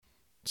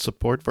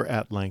Support for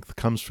At Length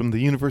comes from the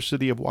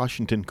University of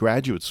Washington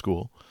Graduate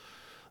School,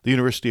 the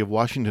University of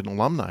Washington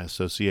Alumni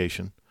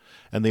Association,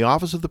 and the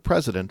Office of the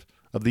President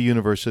of the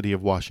University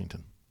of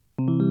Washington.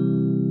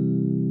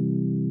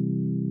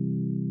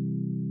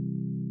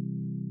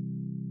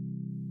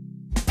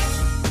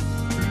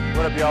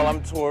 What up, y'all?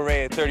 I'm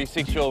Touré, a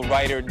 36-year-old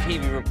writer and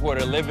TV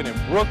reporter living in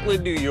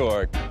Brooklyn, New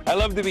York. I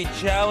love to be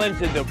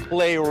challenged and to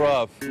play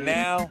rough.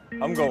 Now,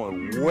 I'm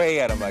going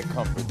way out of my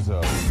comfort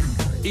zone.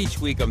 Each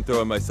week, I'm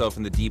throwing myself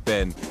in the deep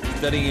end,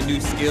 studying a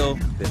new skill,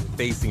 then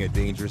facing a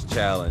dangerous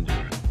challenge.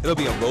 It'll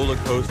be a roller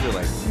coaster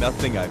like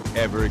nothing I've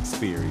ever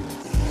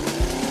experienced.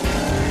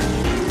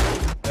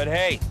 But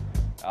hey,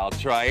 I'll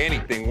try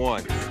anything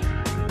once.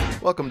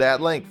 Welcome to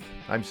At Length.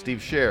 I'm Steve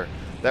Scher.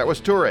 That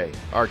was Touré,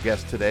 our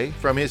guest today,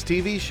 from his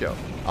TV show,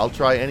 I'll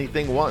Try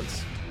Anything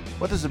Once.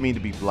 What does it mean to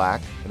be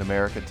black in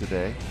America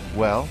today?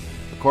 Well,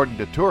 according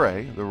to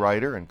Touré, the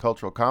writer and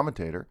cultural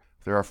commentator,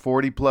 if there are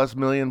 40-plus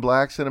million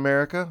blacks in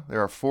America, there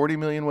are 40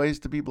 million ways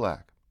to be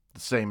black. The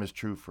same is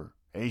true for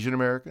Asian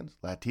Americans,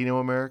 Latino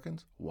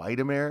Americans, white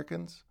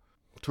Americans.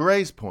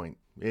 Touré's point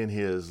in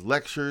his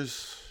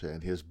lectures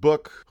and his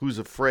book, Who's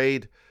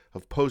Afraid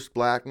of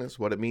Post-Blackness,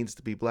 What It Means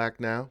to Be Black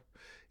Now,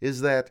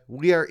 is that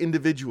we are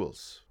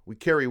individuals. We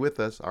carry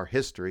with us our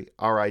history,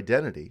 our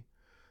identity,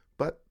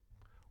 but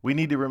we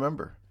need to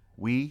remember,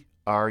 we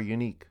are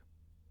unique,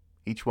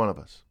 each one of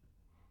us.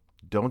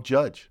 Don't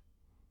judge,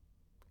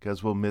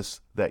 because we'll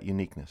miss that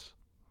uniqueness.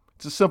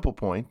 It's a simple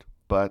point,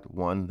 but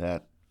one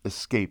that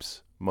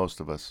escapes most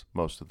of us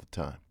most of the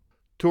time.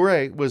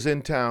 Touré was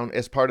in town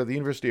as part of the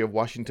University of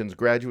Washington's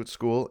Graduate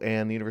School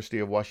and the University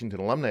of Washington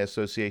Alumni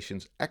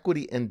Association's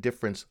Equity and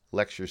Difference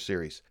lecture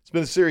series. It's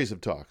been a series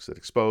of talks that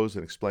expose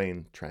and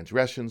explain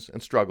transgressions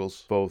and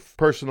struggles, both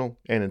personal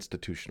and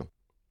institutional,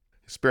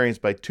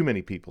 experienced by too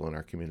many people in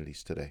our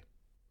communities today.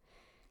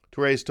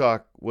 Touré's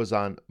talk was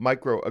on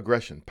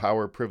microaggression,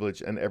 power,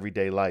 privilege, and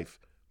everyday life.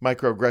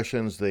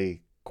 Microaggressions, the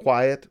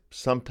quiet,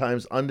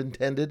 sometimes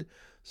unintended,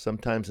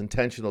 sometimes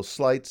intentional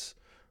slights,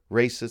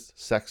 racist,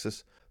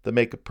 sexist, that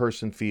make a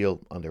person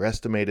feel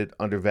underestimated,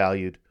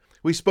 undervalued.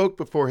 We spoke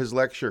before his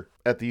lecture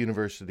at the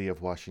University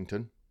of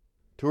Washington.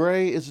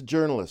 Touré is a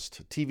journalist,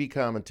 a TV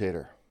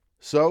commentator.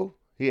 So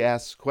he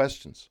asks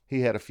questions. He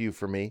had a few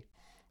for me.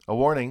 A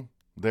warning,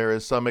 there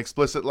is some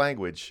explicit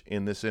language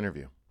in this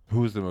interview.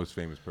 Who was the most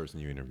famous person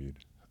you interviewed?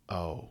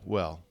 Oh,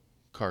 well,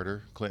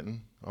 Carter,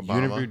 Clinton,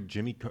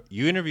 Obama.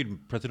 You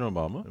interviewed President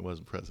Obama? It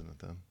wasn't president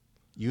then.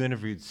 You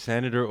interviewed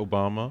Senator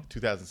Obama?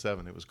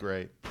 2007, it was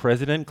great.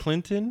 President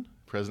Clinton?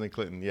 President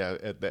Clinton, yeah,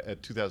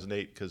 at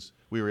 2008, because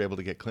we were able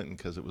to get Clinton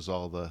because it was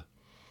all the,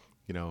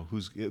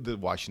 the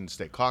Washington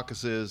State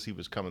caucuses. He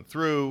was coming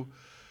through.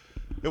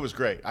 It was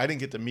great. I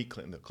didn't get to meet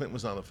Clinton, though. Clinton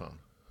was on the phone.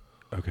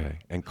 Okay.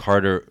 And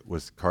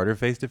was Carter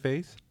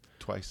face-to-face?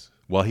 Twice.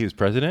 While he was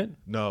president?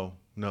 No.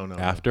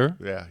 After?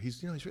 No. Yeah,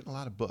 he's written a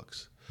lot of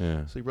books.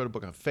 Yeah. So he wrote a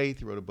book on faith.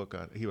 He wrote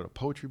a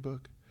poetry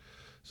book.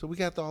 So we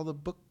got all the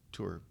book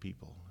tour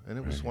people, and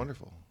it was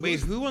wonderful. Wait,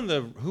 who on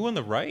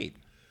the right?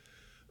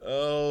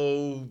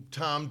 Oh,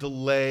 Tom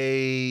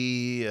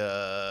DeLay.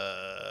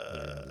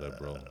 They're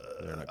liberal.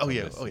 They're not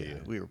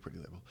we were pretty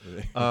liberal.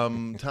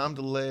 Tom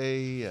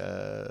DeLay.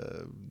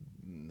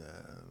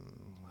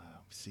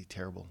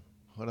 Terrible.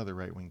 What other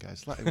right-wing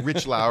guys?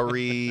 Rich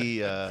Lowry.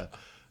 That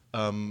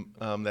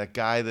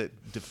guy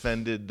that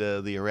defended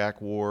the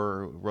Iraq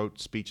War, wrote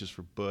speeches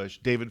for Bush.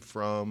 David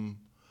Frum.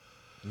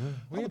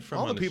 Yeah,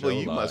 all the people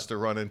you must have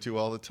run into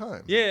all the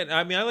time. Yeah,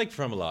 I mean, I like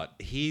Frum a lot.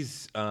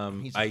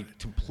 I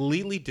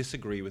completely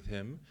disagree with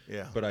him.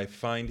 Yeah. But I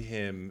find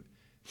him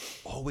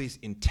always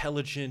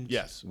intelligent.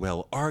 Yes.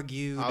 Well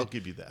argued. I'll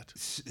give you that.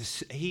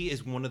 He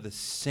is one of the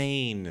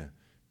sane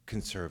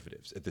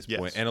conservatives at this Yes.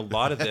 point, and a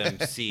lot of them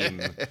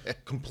seem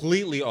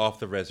completely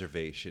off the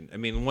reservation. I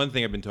mean, one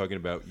thing I've been talking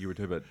about, you were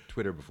talking about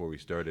Twitter before we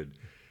started,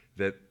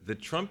 that the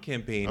Trump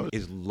campaign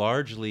is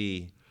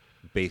largely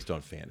based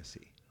on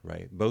fantasy.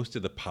 Right, most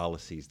of the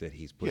policies that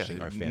he's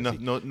pushing are fantasy.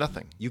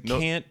 Nothing. You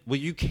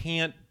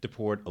can't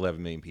deport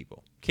 11 million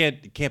people.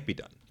 It can't be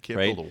done. Can't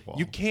right? build a wall.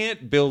 You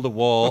can't build a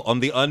wall on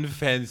the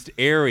unfenced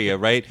area,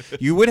 right?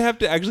 You would have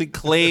to actually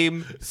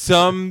claim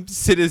some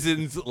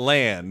citizens'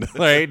 land,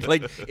 right?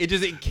 Like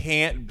it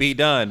can't be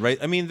done, right?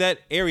 I mean, that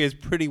area is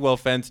pretty well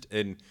fenced,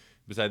 and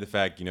beside the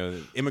fact,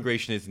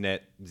 immigration is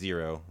net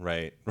zero,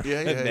 right?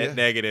 Net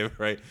negative,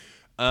 right?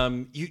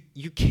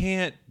 You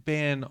can't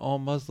ban all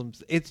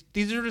Muslims.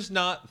 These are just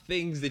not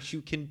things that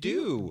you can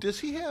do. Does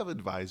he have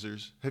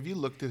advisors? Have you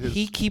looked at his?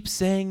 He keeps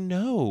saying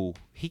no.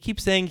 He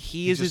keeps saying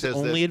he is his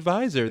only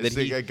advisor. Is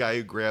the guy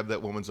who grabbed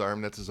that woman's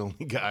arm? That's his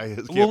only guy.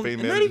 His well, campaign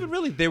not manager? even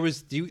really. There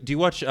was. Do you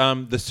watch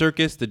The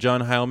Circus, the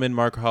John Heilman,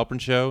 Mark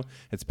Halperin show?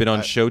 It's been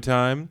on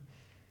Showtime.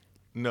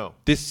 No.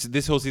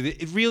 This whole season,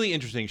 a really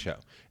interesting show,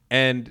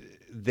 and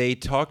they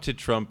talked to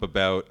Trump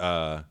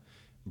about.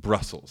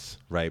 Brussels,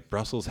 right?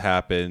 Brussels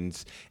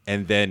happens,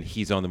 and then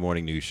he's on the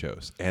morning news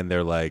shows, and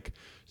they're like,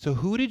 "So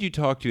who did you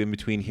talk to in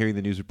between hearing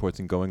the news reports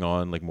and going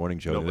on like morning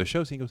shows?" And the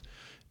shows, and he goes,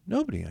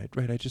 Nobody.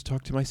 I just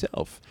talked to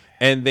myself.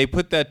 And they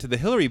put that to the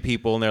Hillary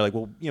people, and they're like,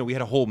 well, we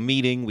had a whole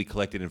meeting. We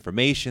collected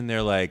information.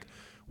 They're like,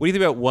 what do you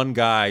think about one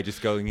guy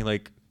just going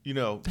like,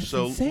 that's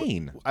so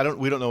insane.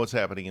 We don't know what's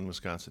happening in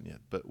Wisconsin yet,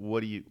 but what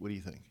do you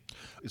think?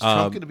 Is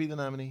Trump going to be the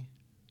nominee?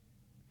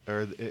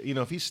 Or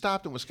if he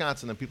stopped in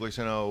Wisconsin, then people are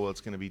saying, oh, well,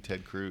 it's going to be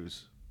Ted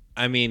Cruz.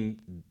 I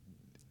mean,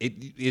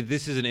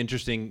 this is an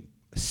interesting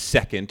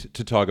second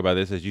to talk about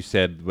this, as you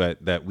said,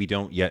 that we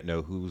don't yet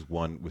know who's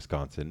won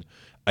Wisconsin.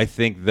 I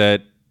think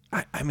that,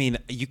 I mean,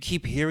 you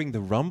keep hearing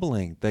the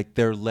rumbling, like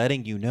they're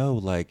letting you know,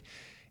 like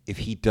if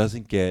he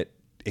gets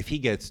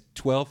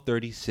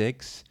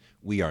 1236,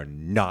 we are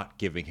not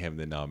giving him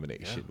the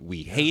nomination. Yeah.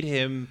 We hate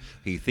him.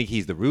 We think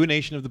he's the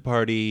ruination of the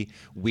party.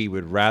 We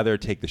would rather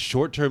take the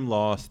short-term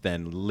loss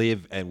than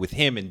live with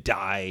him and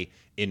die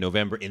in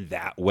November in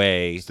that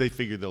way. So they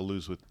figure they'll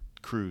lose with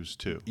Cruz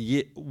too.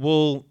 Yeah,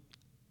 well,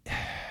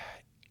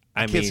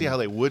 I can't see how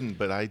they wouldn't,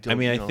 but I don't. I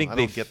mean, I think I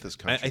don't get this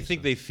country. I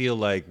think they feel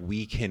like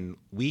we can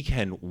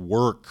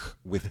work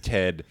with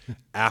Ted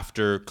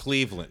after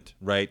Cleveland,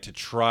 right, to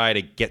try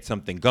to get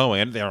something going.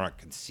 And they're not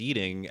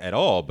conceding at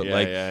all, but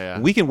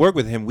we can work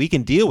with him. We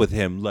can deal with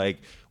him. Like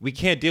we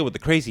can't deal with the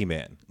crazy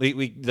man.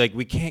 We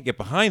can't get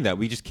behind that.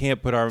 We just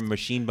can't put our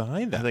machine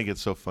behind that. I think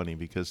it's so funny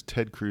because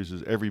Ted Cruz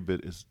is every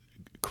bit as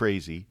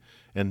crazy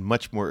and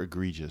much more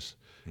egregious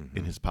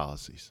in his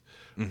policies,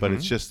 but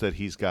it's just that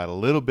he's got a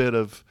little bit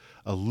of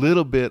I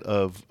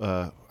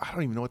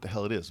don't even know what the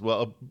hell it is.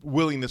 Well, a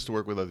willingness to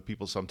work with other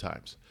people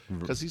sometimes,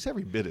 because he's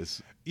every bit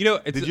as.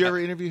 Did you ever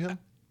interview him?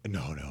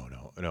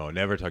 No.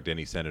 Never talked to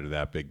any senator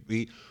that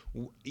big.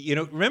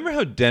 Remember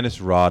how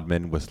Dennis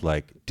Rodman was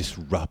like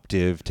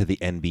disruptive to the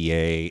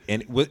NBA,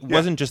 and it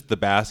wasn't just the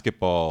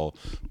basketball,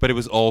 but it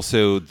was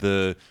also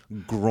the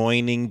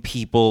groining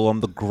people on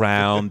the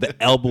ground, the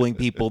elbowing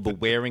people, the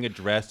wearing a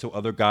dress so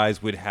other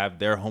guys would have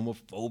their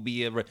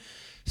homophobia.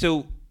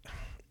 So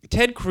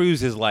Ted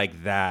Cruz is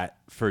like that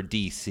for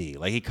D.C.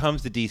 Like he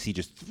comes to D.C.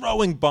 just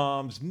throwing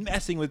bombs,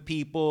 messing with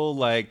people,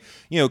 like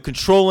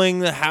controlling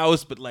the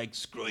House, but like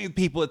screwing with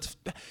people.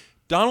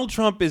 Donald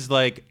Trump is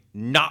like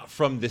not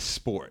from this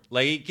sport.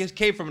 Like he just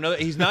came from another.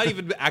 He's not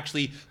even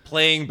actually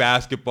playing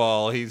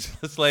basketball. He's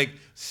just like,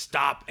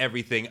 stop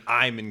everything.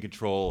 I'm in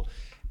control.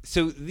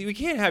 So we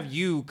can't have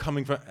you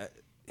coming from.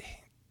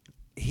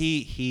 Is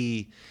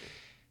he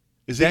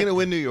going to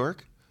win New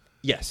York?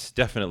 Yes,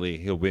 definitely.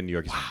 He'll win New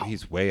York. Wow.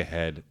 He's way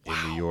ahead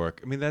in New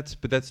York. I mean,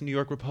 that's New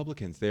York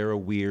Republicans. They're a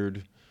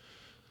weird.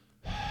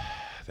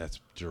 That's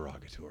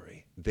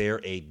derogatory.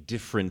 They're a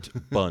different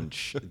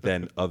bunch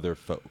than other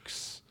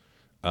folks.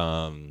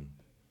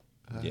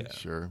 Yeah.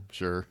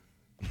 Sure.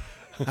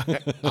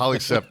 I'll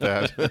accept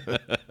that.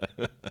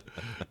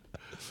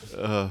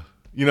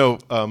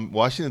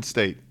 Washington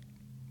State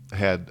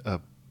had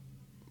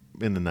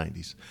in the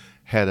 90s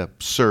had a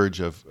surge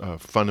of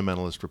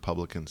fundamentalist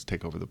Republicans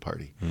take over the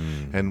party,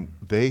 and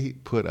they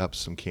put up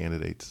some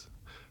candidates.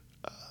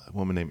 A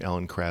woman named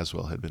Ellen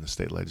Craswell had been a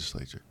state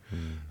legislator.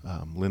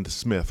 Linda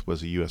Smith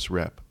was a U.S.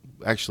 rep.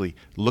 Actually,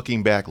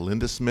 looking back,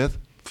 Linda Smith,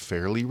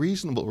 fairly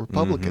reasonable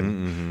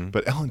Republican,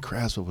 but Ellen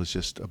Craswell was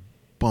just a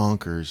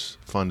bonkers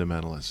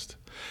fundamentalist.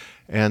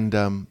 And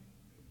the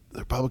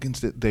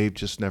Republicans, they've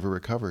just never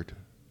recovered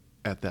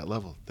at that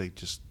level.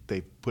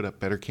 They've put up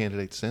better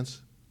candidates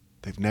since.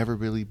 They've never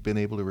really been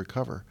able to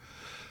recover.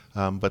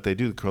 But they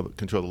do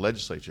control the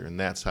legislature, and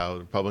that's how the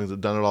Republicans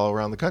have done it all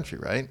around the country,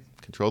 right?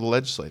 Control the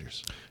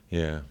legislators.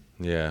 Yeah,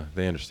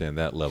 they understand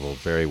that level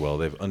very well.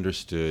 They've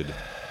understood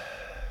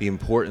the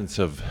importance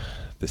of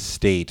the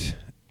state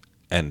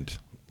and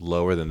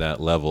lower than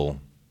that level.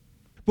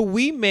 But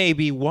we may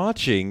be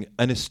watching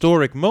an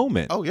historic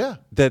moment. Oh, yeah.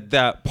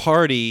 That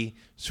party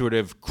sort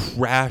of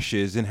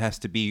crashes and has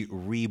to be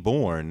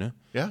reborn.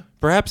 Yeah.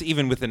 Perhaps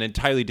even with an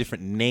entirely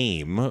different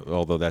name,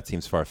 although that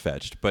seems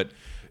far-fetched. But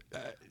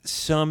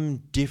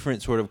some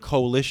different sort of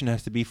coalition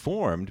has to be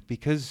formed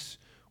because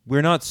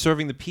we're not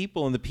serving the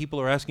people and the people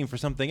are asking for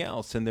something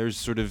else. And there's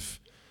sort of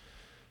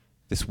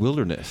this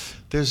wilderness.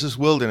 There's this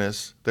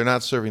wilderness. They're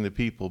not serving the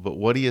people. But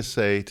what do you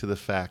say to the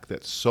fact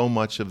that so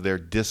much of their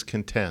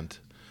discontent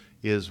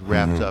is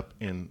wrapped up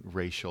in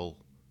racial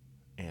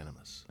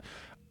animus?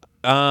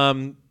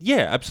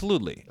 Yeah,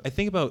 absolutely. I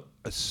think about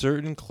a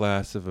certain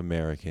class of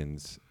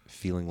Americans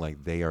feeling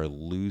like they are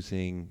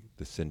losing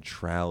the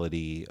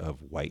centrality of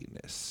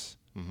whiteness,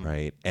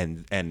 right?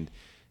 And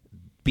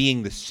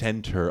being the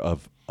center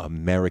of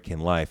American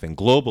life and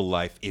global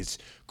life is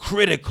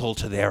critical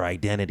to their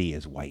identity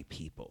as white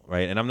people,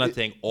 right? And I'm not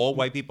saying all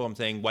white people. I'm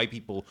saying white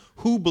people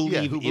who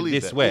believe in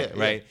this that. way,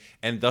 right?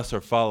 And thus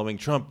are following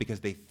Trump because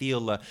they feel,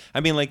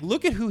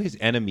 look at who his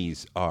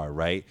enemies are,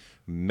 right?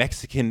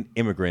 Mexican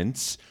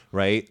immigrants,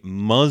 right?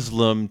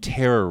 Muslim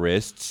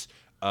terrorists,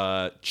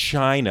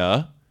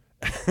 China,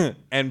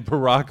 and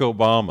Barack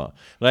Obama,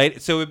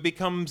 right? So it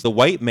becomes the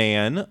white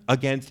man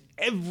against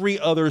every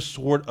other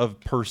sort of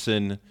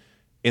person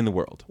in the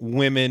world.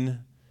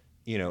 Women,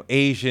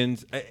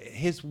 Asians.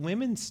 His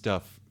women's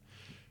stuff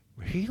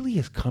really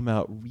has come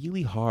out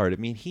really hard. I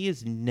mean, he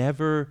has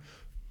never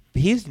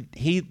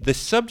the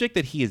subject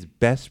that he is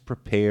best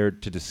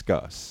prepared to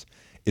discuss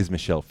is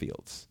Michelle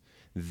Fields.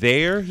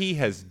 There he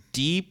has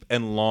deep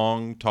and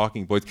long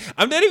talking points.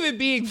 I'm not even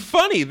being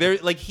funny.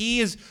 He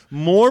is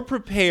more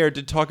prepared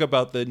to talk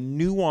about the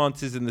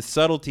nuances and the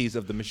subtleties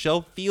of the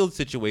Michelle Fields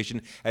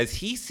situation as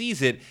he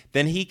sees it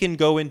than he can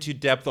go into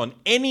depth on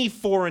any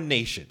foreign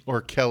nation. Or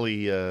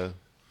Kelly,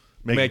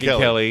 Megyn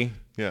Kelly.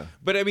 Yeah.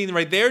 But I mean,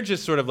 right, they're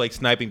just sort of like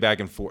sniping back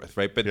and forth,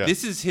 right? But Yeah.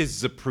 this is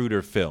his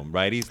Zapruder film,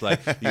 right? He's like,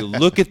 you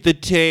look at the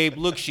tape,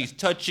 look, she's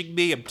touching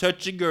me, I'm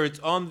touching her, it's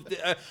on,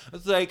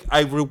 it's like,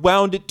 I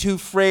rewound it 2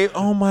 frames,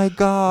 oh my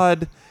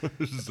God.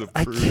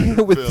 I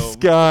can't with this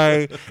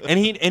guy. And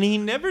he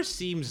never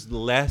seems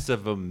less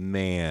of a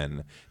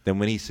man than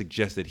when he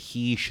suggests that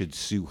he should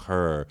sue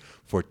her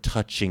for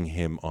touching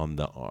him on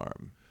the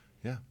arm.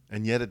 Yeah,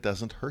 and yet it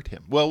doesn't hurt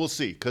him. Well, we'll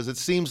see, because it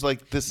seems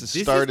like this has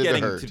started to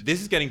hurt.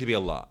 This is getting to be a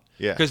lot.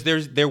 Yeah. Because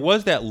there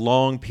was that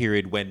long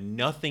period when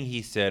nothing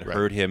he said Right.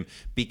 hurt him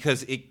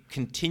because it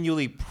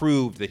continually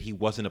proved that he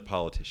wasn't a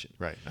politician.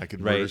 Right, I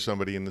could Right. murder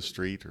somebody in the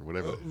street or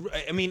whatever.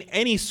 I mean,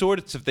 any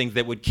sorts of things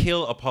that would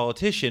kill a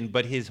politician,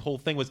 but his whole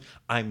thing was,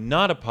 I'm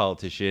not a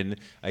politician.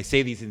 I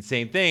say these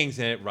insane things,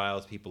 and it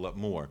riles people up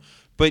more.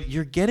 But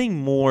you're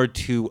getting more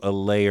to a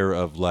layer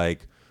of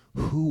like,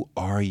 who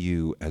are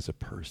you as a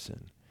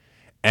person?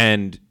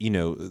 And,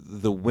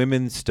 the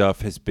women's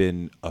stuff has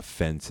been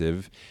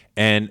offensive.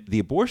 And the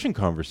abortion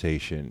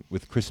conversation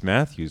with Chris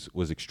Matthews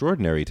was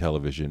extraordinary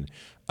television,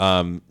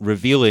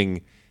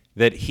 revealing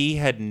that he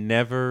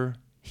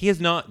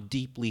has not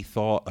deeply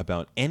thought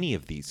about any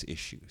of these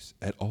issues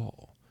at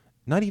all,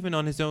 not even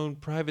on his own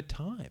private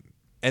time.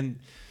 And,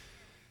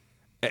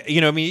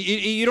 you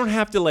don't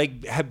have to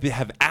like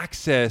have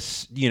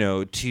access,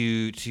 to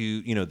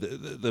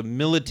the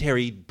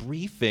military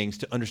briefings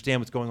to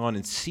understand what's going on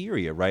in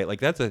Syria, right? Like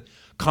that's a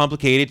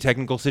complicated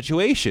technical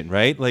situation,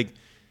 right? Like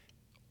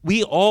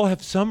we all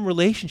have some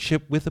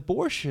relationship with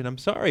abortion. I'm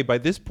sorry. By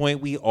this point,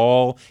 we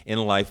all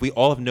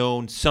have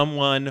known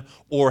someone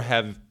or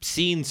have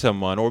seen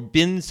someone or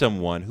been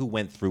someone who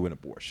went through an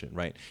abortion,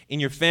 right? In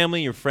your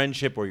family, your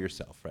friendship, or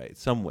yourself, right?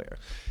 Somewhere.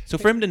 So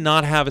for him to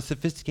not have a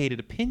sophisticated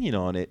opinion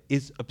on it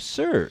is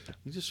absurd.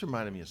 You just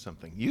reminded me of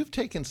something. You've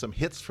taken some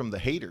hits from the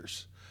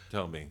haters.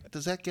 Tell me.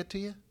 Does that get to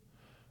you?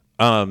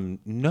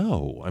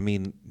 No. I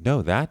mean,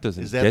 no, that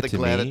doesn't Is that get the to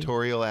me.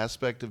 gladiatorial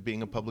aspect of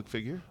being a public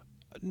figure?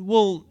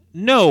 Well,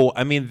 no.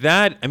 I mean,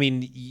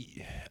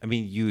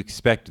 you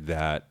expect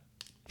that.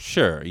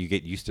 Sure, you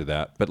get used to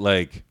that. But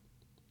like,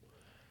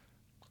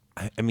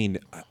 I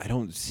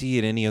don't see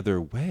it any other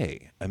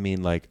way. I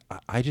mean, like,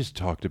 I just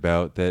talked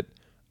about that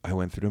I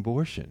went through an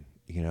abortion,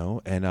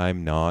 and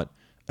I'm not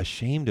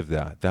ashamed of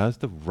that. That was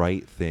the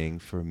right thing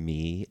for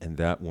me and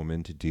that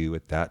woman to do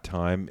at that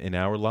time in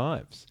our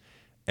lives.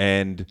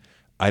 And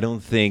I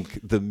don't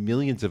think the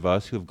millions of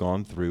us who have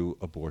gone through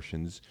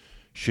abortions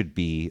should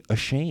be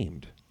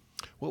ashamed.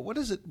 Well, what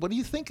is it? What do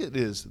you think it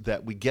is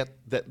that we get?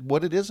 That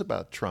what it is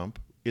about Trump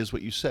is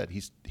what you said.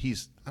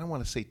 He's. I don't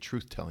want to say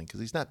truth telling because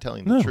he's not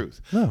telling the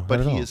truth. No, but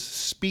not at he all. is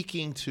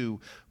speaking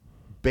to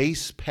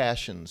base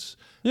passions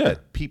Yeah.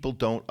 that people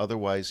don't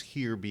otherwise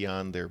hear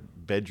beyond their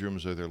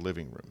bedrooms or their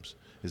living rooms.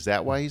 Is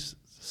that why he's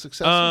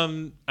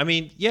successful?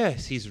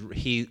 Yes,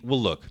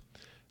 well, look,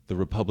 the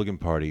Republican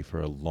Party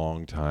for a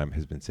long time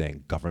has been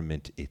saying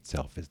government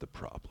itself is the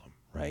problem.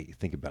 Right? You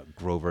think about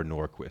Grover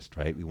Norquist,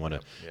 right? We want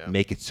to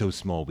make it so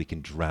small we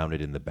can drown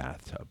it in the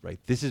bathtub, right?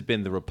 This has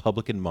been the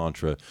Republican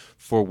mantra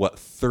for,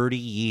 30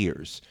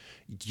 years.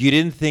 You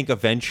didn't think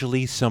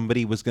eventually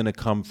somebody was going to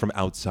come from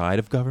outside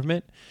of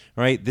government,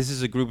 right? This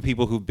is a group of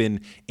people who've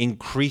been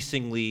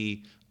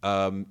increasingly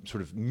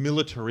sort of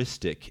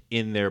militaristic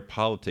in their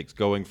politics,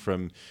 going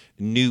from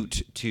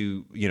Newt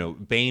to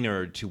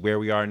Boehner to where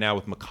we are now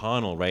with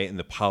McConnell, right? And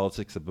the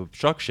politics of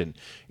obstruction.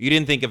 You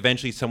didn't think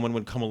eventually someone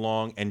would come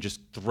along and just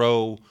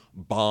throw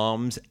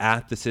bombs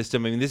at the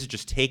system. I mean, this is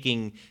just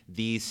taking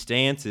these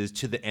stances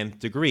to the nth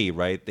degree,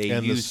 right? He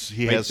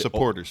has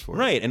supporters for it,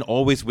 right? And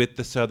always with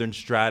the Southern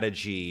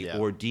strategy, Yeah.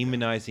 or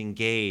demonizing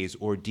gays,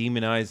 or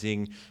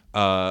demonizing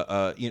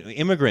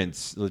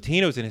immigrants,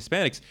 Latinos, and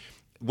Hispanics.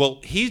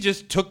 Well, he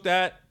just took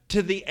that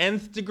to the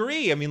nth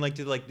degree. I mean, like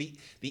to like the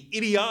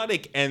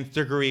idiotic nth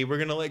degree. We're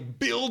gonna like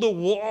build a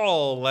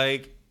wall,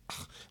 like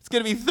it's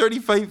gonna be 30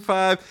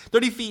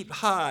 feet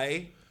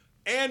high,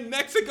 and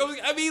Mexico.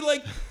 I mean,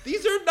 like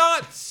these are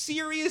not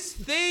serious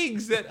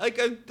things that like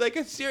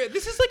a serious.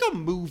 This is like a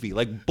movie,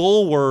 like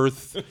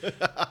Bulworth,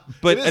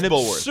 but It is an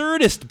Bulworth.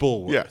 absurdist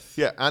Bulworth.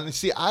 Yeah. And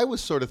see, I was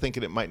sort of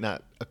thinking it might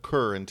not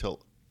occur until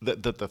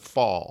that the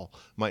fall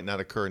might not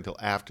occur until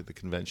after the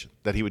convention.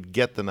 That he would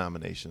get the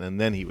nomination and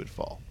then he would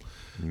fall.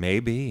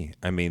 Maybe.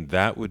 I mean,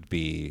 that would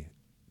be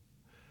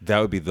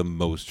the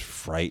most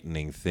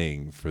frightening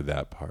thing for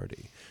that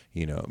party.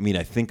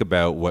 I think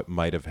about what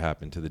might have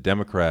happened to the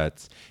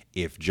Democrats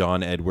if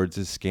John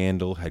Edwards'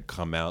 scandal had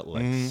come out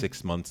like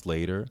 6 months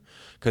later,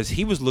 because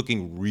he was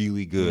looking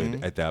really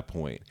good at that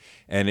point.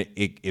 And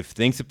if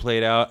things had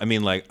played out,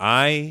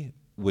 I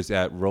was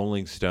at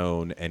Rolling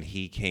Stone and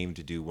he came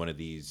to do one of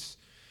these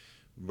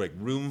like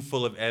room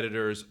full of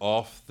editors,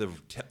 off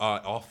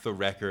the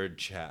record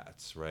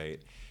chats, right?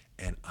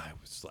 And I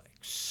was like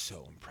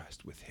so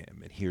impressed with him.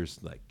 And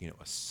here's like,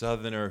 a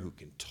Southerner who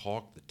can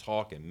talk the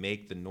talk and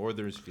make the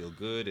Northerners feel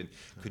good and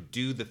could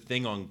do the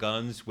thing on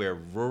guns where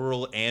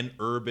rural and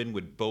urban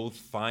would both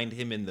find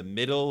him in the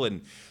middle.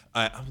 And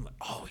I'm like,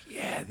 oh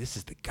yeah, this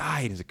is the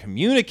guy. He's a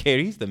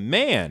communicator. He's the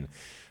man.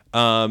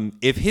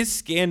 If his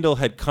scandal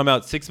had come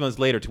out 6 months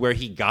later to where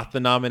he got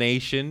the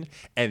nomination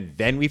and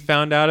then we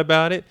found out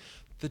about it,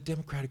 the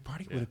Democratic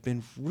Party would have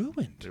been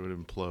ruined. It would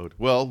implode.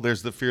 Well,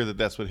 there's the fear that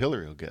that's what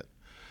Hillary will get.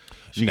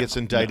 She gets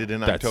indicted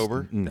in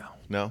October? No.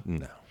 No?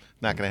 No.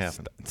 Not going to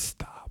happen.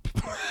 Stop.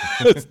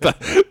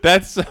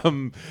 That's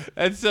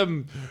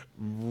some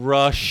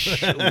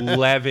Rush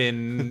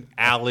Levin,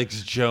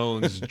 Alex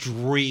Jones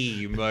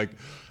dream. Like,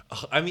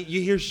 I mean,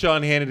 you hear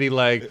Sean Hannity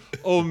like,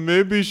 oh,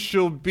 maybe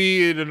she'll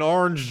be in an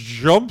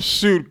orange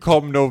jumpsuit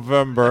come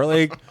November.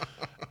 Like,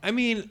 I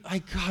mean,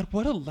 God,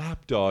 what a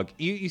lapdog.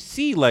 You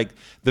see, like,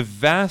 the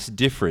vast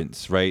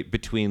difference, right,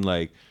 between,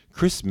 like,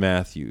 Chris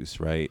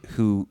Matthews, right,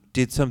 who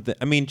did something,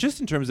 I mean,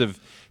 just in terms of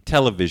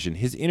television,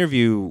 his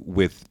interview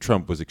with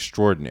Trump was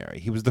extraordinary.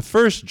 He was the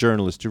first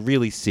journalist to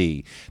really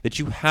see that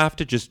you have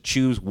to just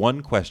choose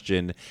one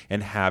question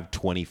and have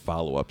 20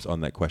 follow-ups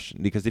on that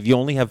question. Because if you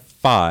only have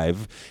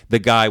 5, the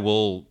guy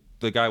will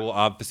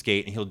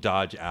obfuscate and he'll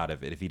dodge out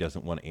of it if he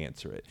doesn't want to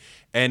answer it.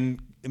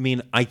 And, I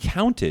mean, I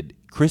counted.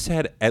 Chris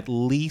had at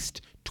least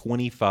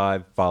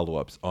 25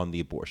 follow-ups on the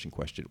abortion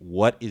question.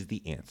 What is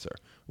the answer?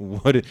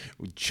 What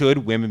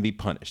should women be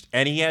punished?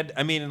 And he had,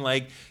 I mean,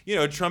 like,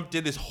 Trump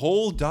did this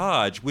whole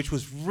dodge, which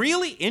was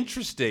really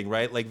interesting,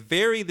 right? Like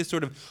this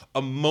sort of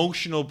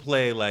emotional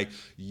play, like,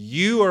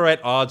 you are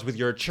at odds with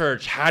your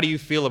church. How do you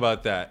feel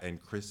about that?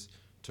 And Chris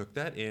took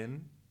that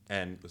in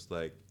and was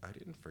like, I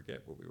didn't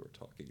forget what we were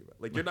talking about.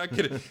 Like, you're not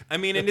kidding. I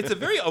mean, and it's a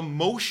very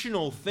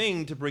emotional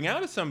thing to bring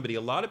out of somebody.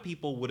 A lot of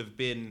people would have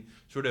been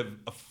sort of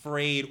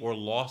afraid or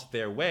lost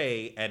their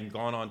way and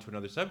gone on to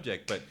another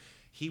subject. But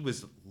he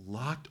was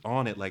locked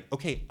on it, like,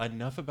 okay,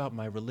 enough about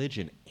my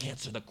religion.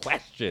 Answer the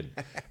question.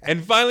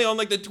 And finally, on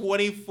like the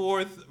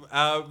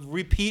 24th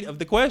repeat of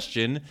the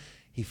question,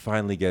 he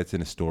finally gets an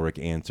historic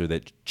answer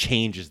that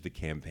changes the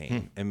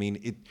campaign. I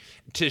mean,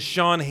 to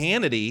Sean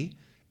Hannity,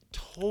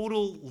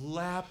 total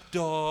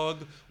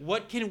lapdog.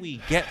 What can we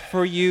get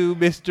for you,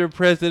 Mr.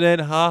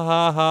 President? Ha,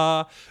 ha,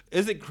 ha.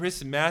 Isn't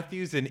Chris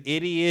Matthews an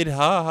idiot?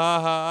 Ha,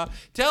 ha, ha.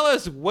 Tell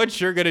us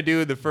what you're going to do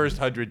in the first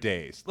 100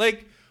 days.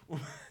 Like,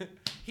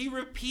 he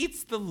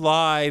repeats the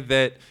lie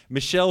that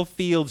Michelle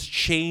Fields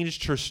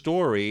changed her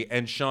story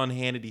and Sean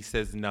Hannity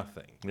says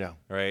nothing. Yeah.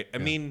 Right? I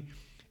mean,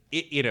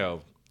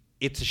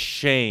 it's a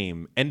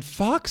shame. And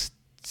Fox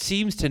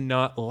seems to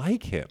not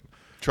like him.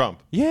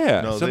 Trump.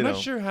 Yeah. No, so I'm not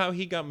don't. sure how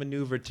he got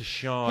maneuvered to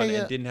Sean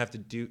and didn't have to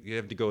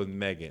go with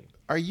Megyn.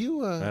 Are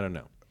you I don't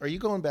know. Are you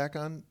going back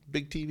on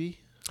big TV?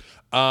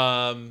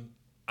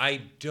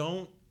 I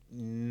don't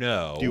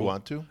know. Do you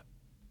want to?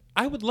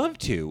 I would love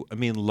to. I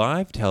mean,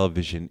 live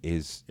television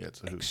is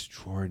it's a hoot.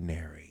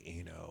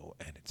 extraordinary,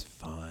 and it's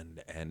fun,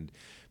 and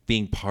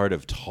being part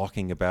of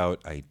talking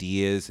about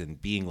ideas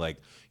and being like,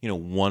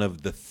 one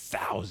of the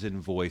 1,000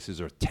 voices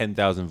or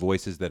 10,000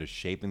 voices that are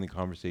shaping the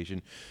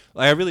conversation.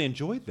 I really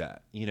enjoyed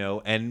that,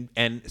 and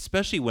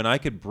especially when I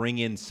could bring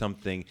in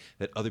something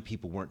that other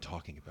people weren't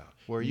talking about.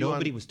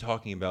 Nobody was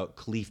talking about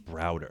Khalif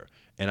Browder,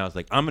 and I was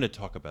like, I'm going to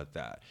talk about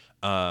that.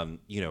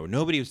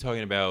 Nobody was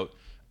talking about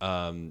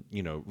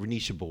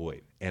Renisha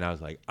Boyd. And I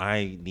was like,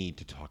 I need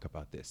to talk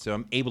about this. So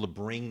I'm able to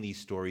bring these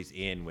stories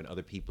in when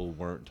other people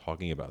weren't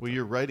talking about them.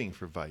 You're writing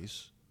for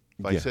Vice.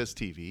 Vice has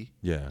TV.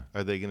 Yeah.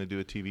 Are they going to do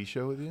a TV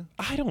show with you?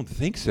 I don't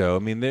think so. I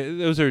mean,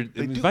 those are...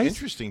 They do Vice,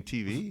 interesting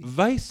TV.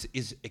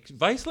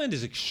 Viceland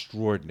is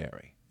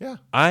extraordinary. Yeah.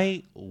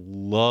 I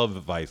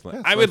love Viceland.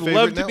 Yeah, I would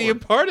love to network. be a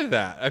part of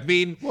that. I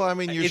mean...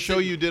 Well, your show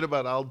you did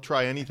about I'll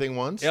Try Anything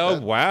Once. Oh,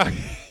 wow.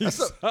 That's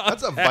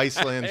a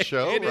Viceland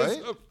show, It right? is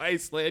a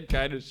Viceland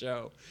kind of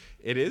show.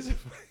 It is.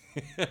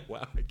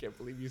 Wow, I can't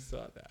believe you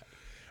saw that.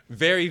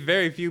 Very,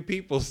 very few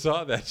people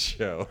saw that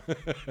show.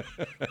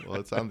 Well,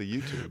 it's on the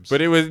YouTubes.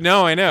 But it was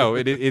I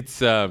know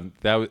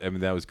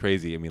that was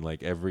crazy. I mean,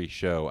 like every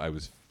show, I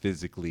was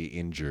physically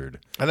injured.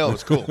 I know, it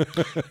was cool.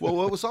 Well,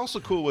 what was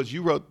also cool was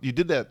you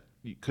did that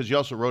because you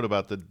also wrote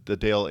about the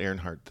Dale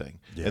Earnhardt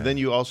thing, and then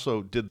you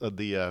also did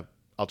the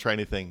I'll Try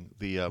Anything.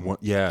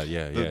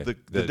 The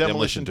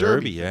Demolition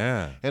Derby.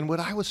 Yeah. And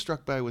what I was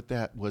struck by with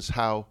that was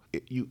how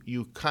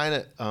you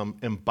kind of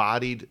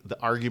embodied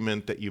the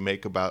argument that you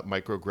make about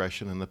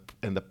microaggression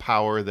and the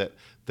power that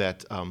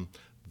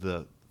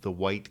the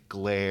white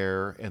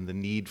glare and the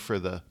need for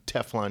the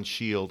Teflon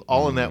shield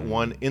all in that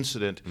one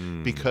incident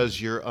because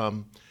you're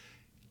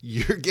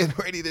getting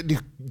ready to do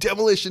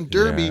Demolition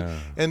Derby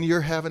and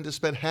you're having to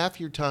spend half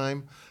your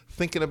time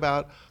thinking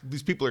about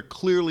these people are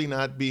clearly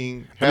not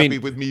being happy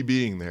with me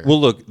being there. Well,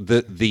 look,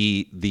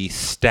 the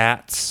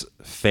Staats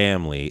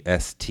family,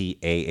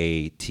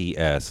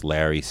 Staats,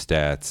 Larry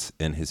Staats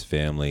and his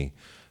family,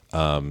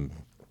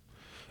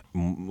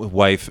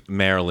 wife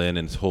Marilyn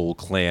and his whole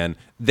clan,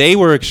 they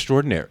were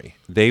extraordinary.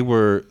 They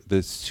were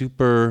the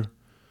super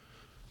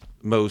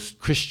most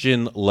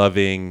Christian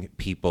loving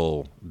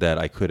people that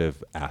I could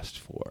have asked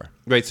for.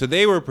 Right. So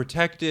they were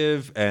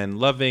protective and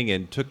loving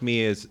and took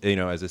me as,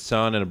 as a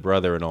son and a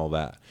brother and all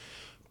that.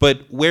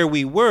 But where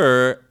we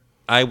were,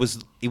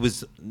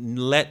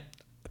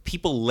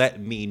 people let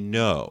me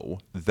know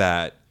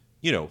that,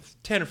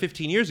 10 or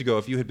 15 years ago,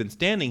 if you had been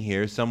standing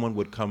here, someone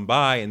would come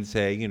by and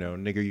say,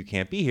 nigger, you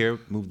can't be here,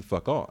 move the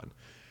fuck on.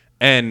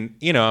 And,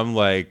 I'm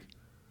like,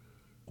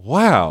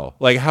 wow,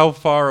 like how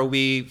far are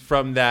we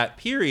from that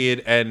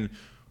period, and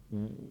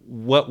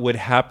what would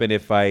happen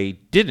if I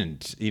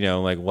didn't?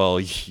 Well,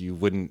 you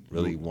wouldn't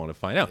really want to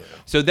find out. Yeah.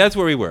 So that's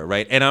where we were,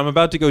 right? And I'm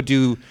about to go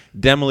do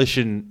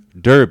Demolition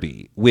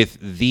Derby with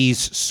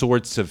these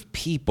sorts of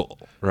people,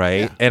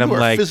 right? Yeah, and I'm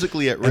like,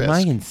 physically at risk. Am I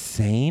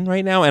insane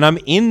right now? And I'm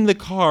in the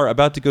car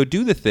about to go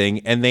do the thing,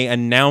 and they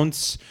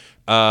announce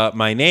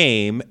my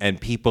name, and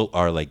people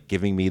are like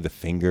giving me the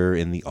finger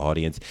in the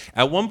audience.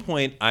 At one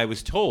point, I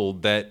was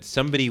told that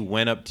somebody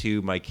went up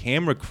to my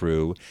camera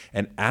crew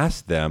and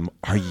asked them,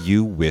 "Are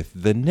you with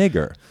the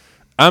nigger?"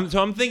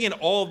 So I'm thinking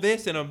all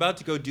this, and I'm about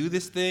to go do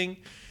this thing.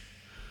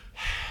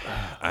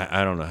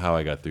 I don't know how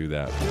I got through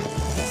that.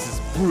 This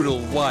is brutal,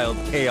 wild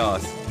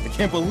chaos. I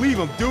can't believe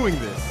I'm doing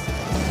this.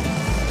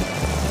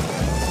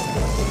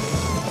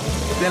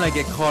 Then I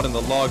get caught in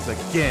the logs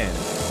again.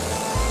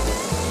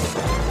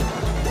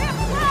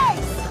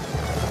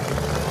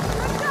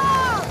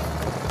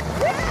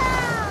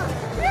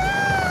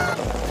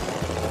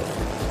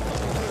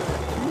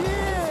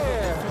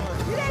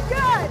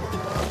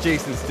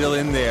 Jason's still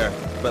in there,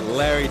 but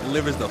Larry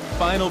delivers the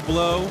final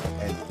blow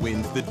and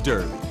wins the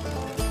derby.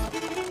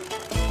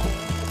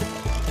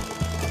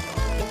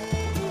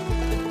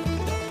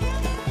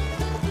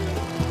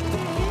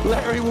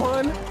 Larry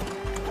won?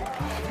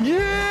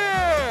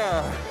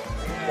 Yeah! Yeah,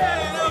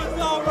 that was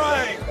all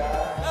right.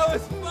 That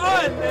was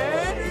fun,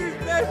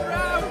 man.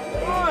 That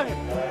was fun.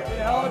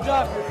 Yeah, hell of a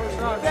job for your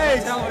first round.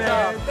 Thanks,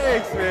 man.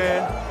 Thanks,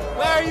 man.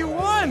 Larry, you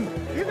won.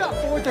 You got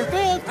fourth or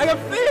fifth. I got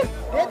fifth.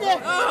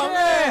 Oh,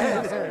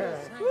 man.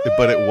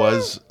 But it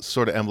was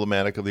sort of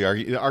emblematic of the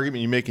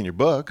argument you make in your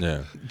book.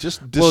 Yeah.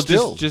 Just Well,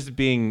 distilled. just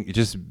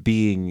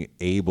being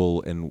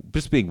able and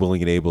just being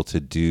willing and able to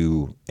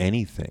do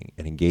anything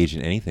and engage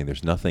in anything.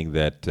 There's nothing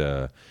that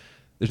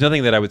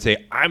I would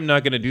say I'm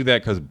not going to do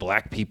that because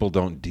black people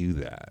don't do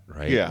that,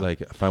 right? Yeah.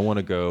 Like if I want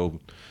to go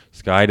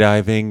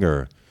skydiving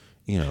or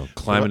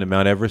climbing to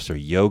Mount Everest or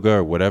yoga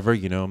or whatever,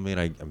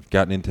 I've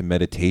gotten into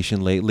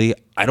meditation lately.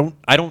 I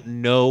don't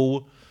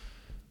know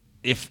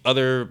if a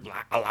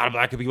lot of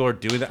black people are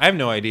doing that. I have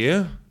no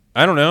idea.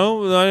 I don't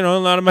know. A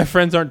lot of my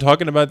friends aren't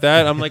talking about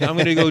that. I'm like, I'm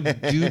going to go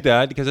do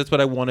that because that's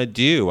what I want to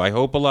do. I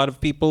hope a lot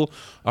of people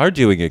are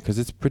doing it because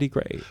it's pretty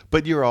great.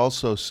 But you're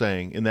also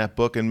saying in that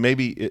book, and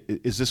maybe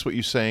is this what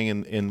you're saying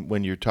in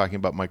when you're talking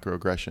about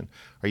microaggression?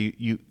 Are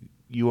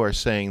you are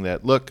saying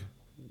that, look,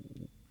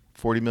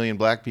 40 million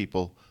black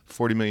people,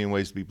 40 million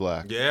ways to be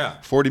black.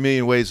 Yeah. 40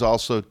 million ways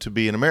also to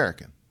be an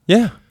American.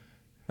 Yeah,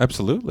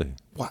 absolutely.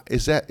 Wow.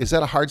 Is that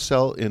a hard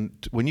sell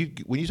when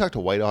you talk to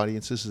white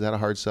audiences? Is that a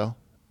hard sell?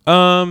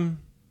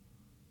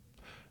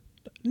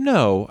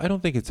 No, I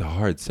don't think it's a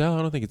hard sell.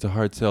 I don't think it's a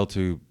hard sell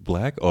to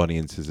black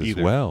audiences as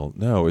well.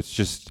 No, it's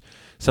just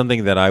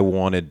something that I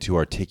wanted to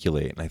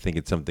articulate, and I think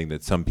it's something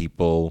that some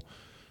people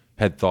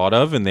had thought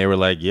of, and they were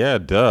like, "Yeah,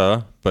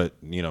 duh," but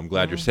I'm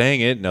glad you're saying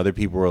it. And other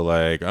people were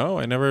like, "Oh,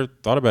 I never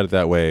thought about it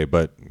that way,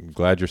 but I'm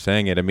glad you're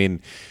saying it." I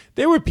mean,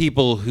 there were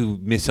people who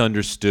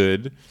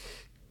misunderstood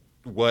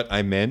what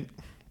I meant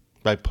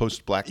by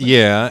post-blackness.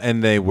 Yeah,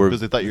 and they were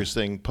because they thought you were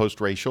saying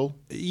post-racial.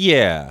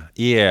 Yeah,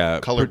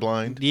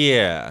 colorblind.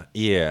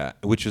 Yeah,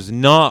 which was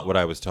not what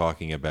I was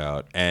talking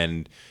about,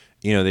 and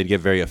they'd get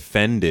very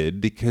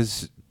offended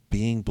because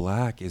being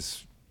black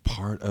is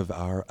part of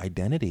our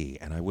identity,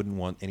 and I wouldn't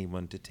want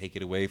anyone to take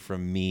it away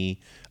from me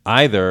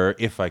either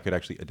if I could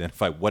actually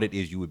identify what it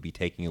is you would be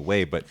taking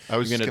away. But I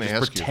was you're going to to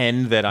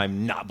pretend that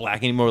I'm not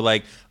black anymore.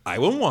 Like, I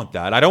wouldn't want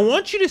that. I don't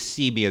want you to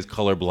see me as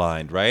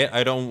colorblind, right?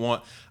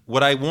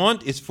 What I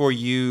want is for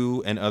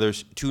you and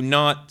others to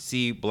not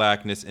see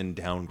blackness and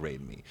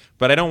downgrade me.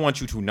 But I don't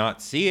want you to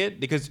not see it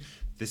because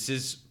this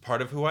is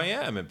part of who I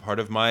am and part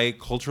of my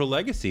cultural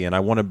legacy, and I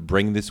want to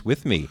bring this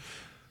with me.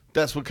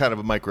 That's what kind of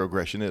a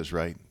microaggression is,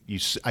 right?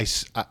 I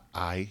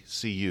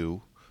see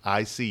you.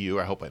 I see you.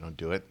 I hope I don't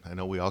do it. I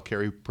know we all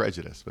carry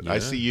prejudice, but yeah. I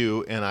see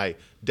you and I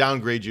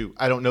downgrade you.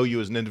 I don't know you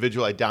as an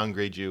individual. I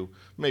downgrade you.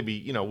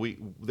 Maybe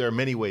there are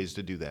many ways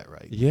to do that,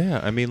 right?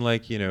 Yeah, I mean,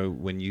 like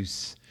when you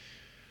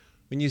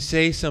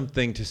say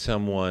something to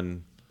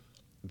someone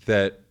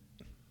that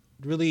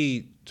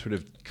really sort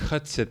of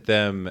cuts at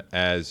them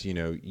as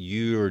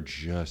you're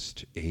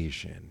just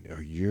Asian,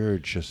 or you're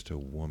just a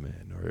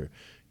woman, or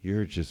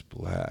you're just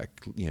black,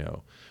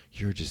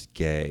 you're just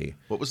gay.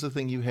 What was the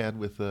thing you had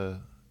with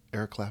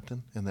Eric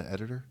Clapton and the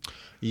editor?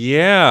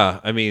 Yeah,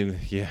 I mean,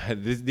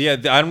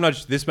 I'm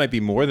not. This might be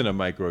more than a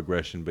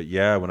microaggression, but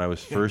yeah, when I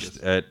was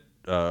first at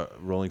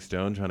Rolling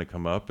Stone trying to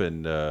come up,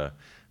 and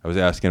I was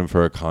asking him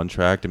for a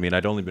contract. I mean,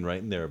 I'd only been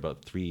writing there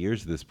about 3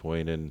 years at this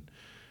point, and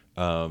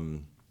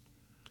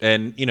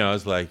you know, I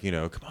was like, you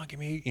know, come on, give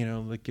me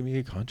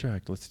a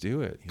contract. Let's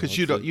do it. Because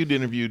you'd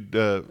interviewed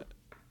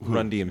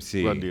Run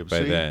DMC, Run DMC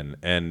by then,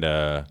 and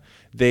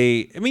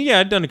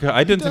I'd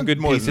done some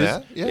good more pieces. than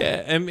that,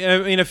 yeah. I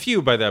mean, a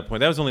few by that point.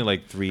 That was only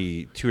like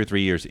 2 or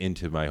 3 years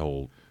into my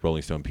whole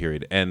Rolling Stone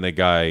period. And the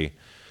guy,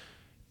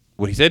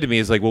 what he said to me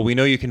is like, well, we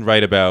know you can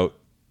write about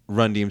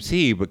Run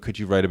DMC, but could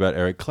you write about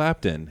Eric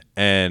Clapton?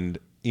 And,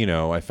 you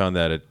know, I found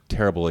that a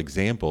terrible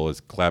example,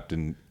 as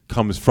Clapton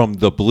comes from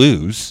the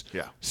blues.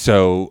 Yeah.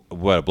 So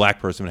what a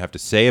black person would have to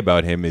say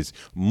about him is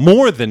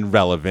more than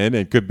relevant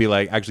and could be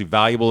like actually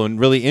valuable and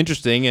really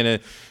interesting and a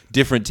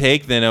different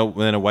take than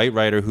a white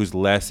writer who's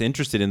less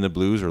interested in the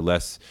blues or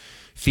less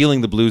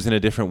feeling the blues in a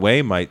different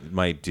way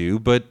might do.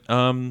 But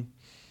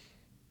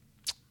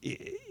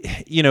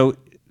you know,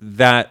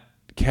 that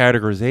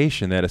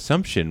categorization, that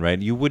assumption, right?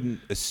 You wouldn't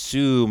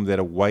assume that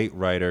a white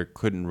writer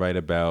couldn't write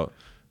about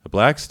the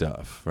black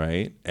stuff,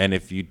 right? And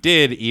if you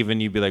did, even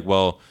you'd be like,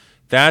 well,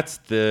 that's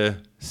the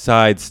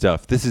side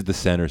stuff. This is the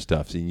center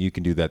stuff, and you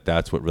can do that.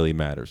 That's what really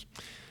matters.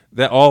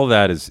 That all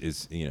that is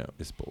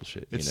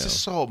bullshit. It's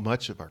just so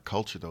much of our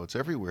culture, though. It's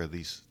everywhere.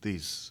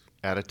 These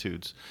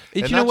attitudes.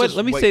 You And know not what? just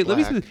Let me white, say.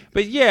 black.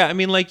 But yeah, I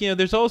mean, like, you know,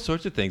 there's all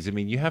sorts of things. I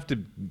mean, you have to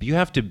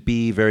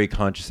be very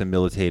conscious and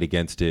militate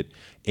against it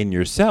in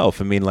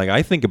yourself. I mean, like,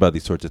 I think about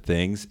these sorts of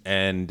things,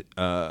 and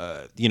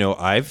you know,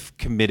 I've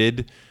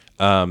committed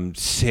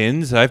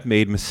sins. I've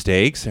made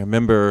mistakes. I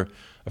remember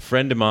a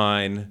friend of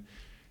mine.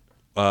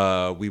 Who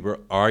I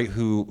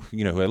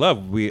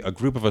love. A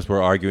group of us were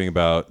arguing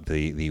about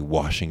the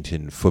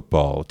Washington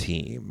football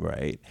team,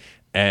 right?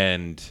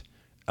 And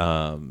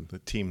the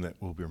team that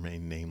will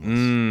remain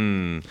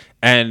nameless.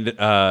 And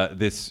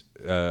this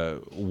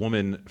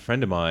woman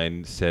friend of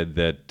mine said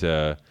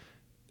that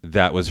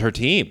that was her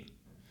team,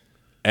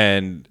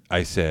 and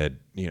I said,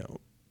 you know,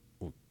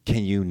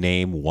 can you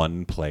name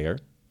one player?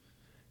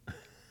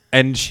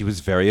 And she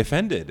was very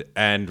offended,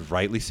 and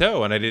rightly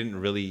so. And I didn't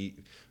really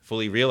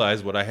fully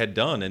realize what I had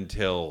done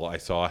until I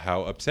saw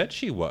how upset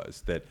she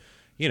was. That,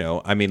 you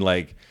know, I mean,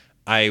 like,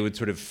 I would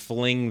sort of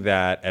fling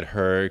that at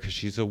her because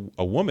she's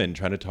a woman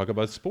trying to talk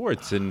about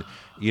sports, and,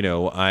 you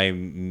know,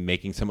 I'm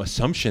making some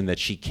assumption that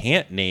she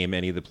can't name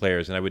any of the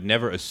players, and I would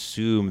never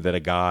assume that a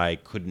guy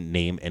couldn't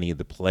name any of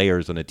the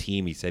players on a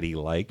team he said he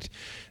liked.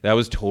 That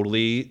was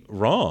totally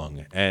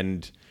wrong,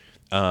 and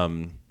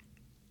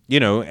you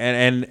know,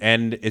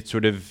 and it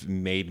sort of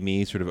made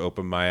me sort of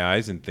open my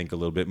eyes and think a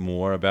little bit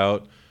more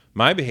about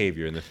my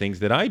behavior and the things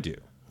that I do.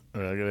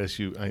 All right, I gotta ask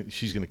you.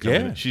 She's gonna come.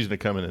 Yeah. She's gonna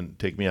come in and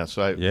take me out.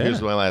 So Yeah.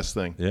 here's my last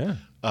thing. Yeah.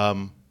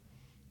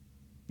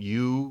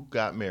 You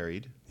got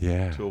married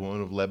Yeah. to a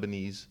woman of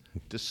Lebanese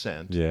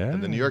descent. Yeah.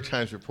 And the New York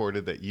Times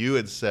reported that you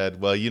had said,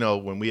 well, you know,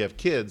 when we have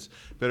kids,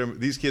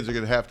 these kids are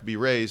going to have to be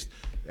raised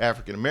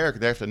African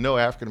American. They have to know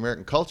African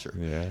American culture.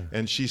 Yeah.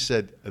 And she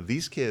said,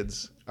 these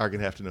kids are going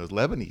to have to know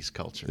Lebanese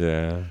culture.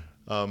 Yeah.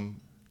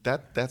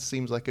 That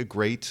seems like a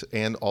great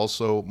and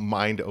also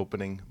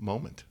mind-opening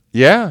moment.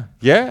 Yeah.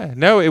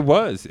 No, it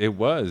was.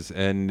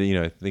 And, you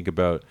know, I think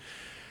about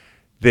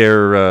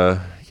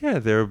they're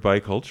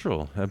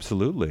bicultural.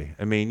 Absolutely.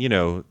 I mean, you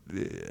know,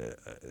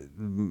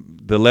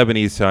 the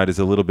Lebanese side is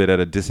a little bit at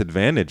a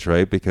disadvantage,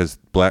 right? Because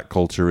black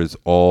culture is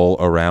all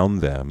around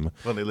them.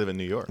 Well, they live in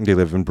New York. They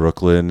live in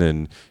Brooklyn,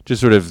 and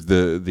just sort of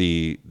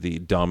the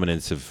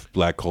dominance of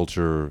black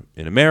culture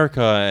in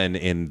America and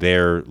in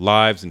their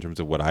lives in terms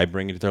of what I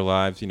bring into their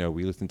lives. You know,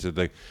 we listen to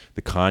the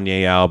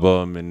Kanye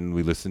album, and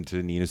we listen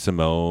to Nina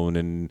Simone,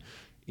 and,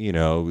 you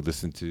know, we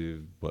listen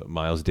to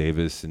Miles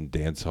Davis and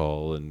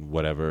dancehall and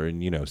whatever.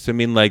 And, you know, so I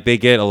mean, like, they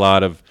get a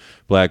lot of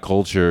black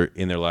culture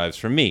in their lives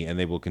from me, and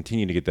they will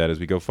continue to get that as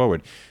we go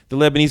forward. The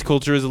Lebanese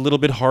culture is a little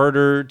bit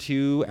harder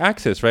to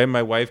access, right?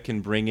 My wife can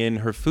bring in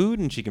her food,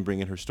 and she can bring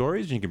in her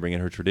stories, and she can bring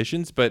in her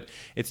traditions, but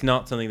it's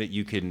not something that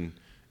you can,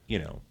 you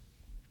know,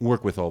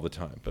 work with all the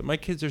time. But my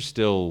kids are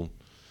still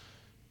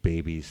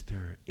babies.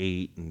 They're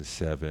 8 and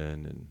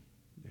 7, and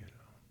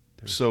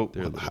So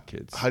they're little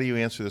kids. how do you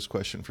answer this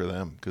question for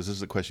them? Because this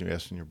is the question you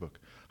asked in your book.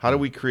 How do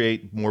we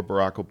create more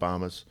Barack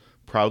Obamas,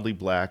 proudly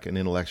black and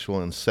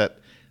intellectual, and set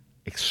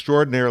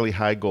extraordinarily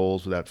high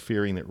goals without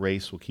fearing that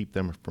race will keep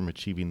them from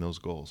achieving those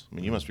goals? I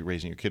mean, you must be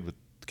raising your kids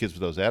with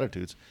those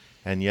attitudes,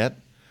 and yet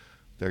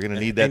they're going to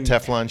need that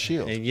Teflon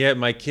shield. And yet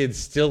my kids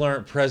still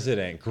aren't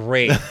president.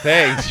 Great,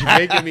 thanks. You're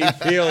making me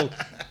feel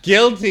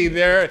guilty.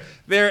 They're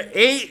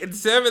 8 and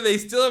 7. They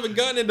still haven't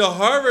gotten into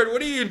Harvard.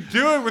 What are you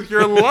doing with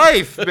your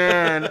life,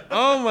 man?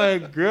 Oh my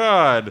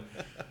God.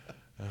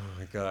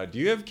 Do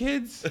you have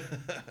kids?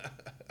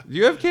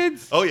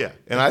 Oh yeah,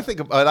 and I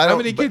think how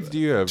many kids do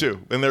you have? 2,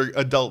 and they're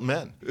adult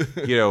men.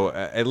 You know,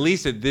 at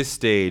least at this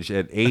stage,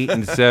 at 8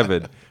 and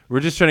 7, we're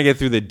just trying to get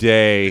through the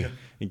day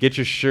and get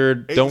your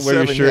shirt. 8 Don't and wear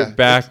your 7, shirt yeah.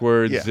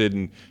 backwards, Yeah.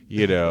 and,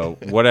 you know,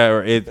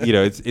 whatever.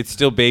 It's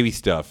still baby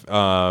stuff.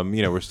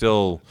 You know, we're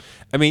still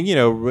I mean,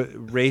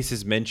 race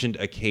is mentioned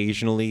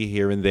occasionally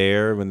here and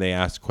there when they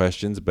ask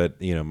questions, but,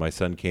 my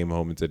son came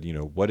home and said,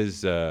 what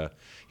is,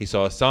 he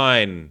saw a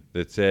sign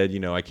that said,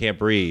 I can't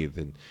breathe.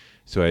 And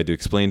so I had to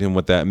explain to him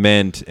what that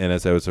meant. And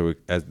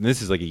and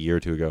this is like a year or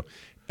two ago,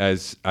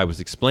 as I was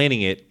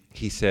explaining it,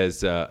 he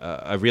says,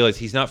 I realized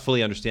he's not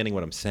fully understanding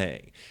what I'm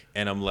saying.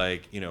 And I'm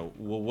like,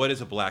 well, what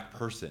is a black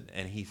person?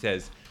 And he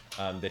says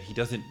that he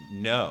doesn't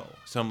know.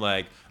 So I'm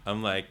like,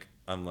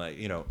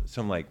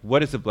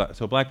 what is a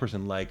black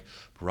person like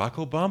Barack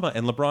Obama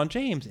and LeBron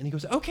James? And he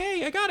goes,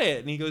 okay, I got it.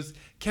 And he goes,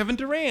 Kevin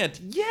Durant,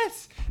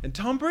 yes. And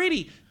Tom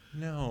Brady,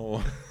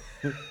 no.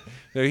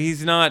 So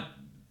he's not,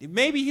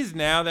 maybe he's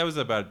now, that was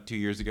about 2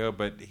 years ago,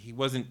 but he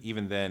wasn't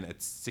even then at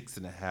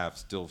 6.5,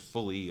 still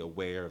fully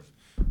aware of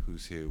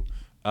who's who.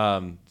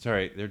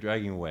 Sorry, they're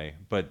dragging away,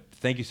 but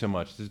thank you so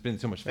much. This has been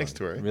so much fun. Thanks,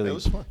 Toure. Really, that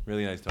was fun.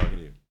 Really nice talking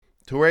to you.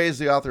 Toure is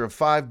the author of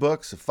 5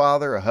 books, a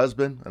father, a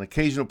husband, an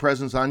occasional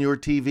presence on your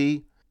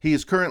TV. He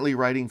is currently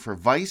writing for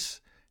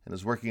Vice and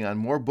is working on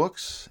more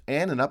books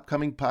and an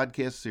upcoming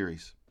podcast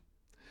series.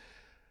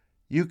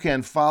 You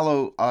can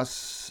follow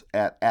us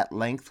at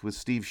Length with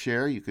Steve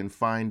Scher. You can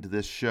find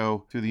this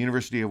show through the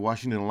University of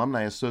Washington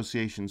Alumni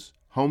Association's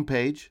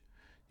homepage.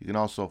 You can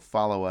also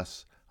follow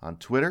us on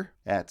Twitter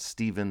at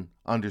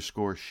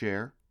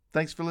Stephen_Scher.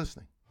 Thanks for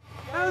listening.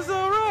 That was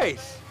all right.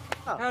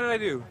 How did I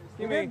do?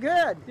 You did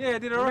good. Yeah, I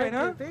did all right,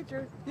 huh?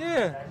 Featured.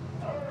 Yeah.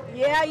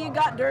 Yeah, you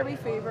got derby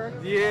fever.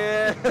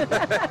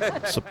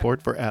 Yeah.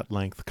 Support for At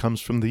Length comes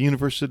from the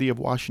University of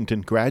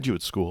Washington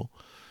Graduate School,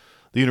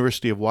 the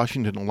University of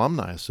Washington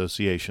Alumni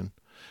Association,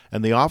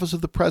 and the Office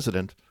of the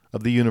President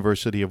of the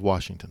University of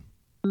Washington.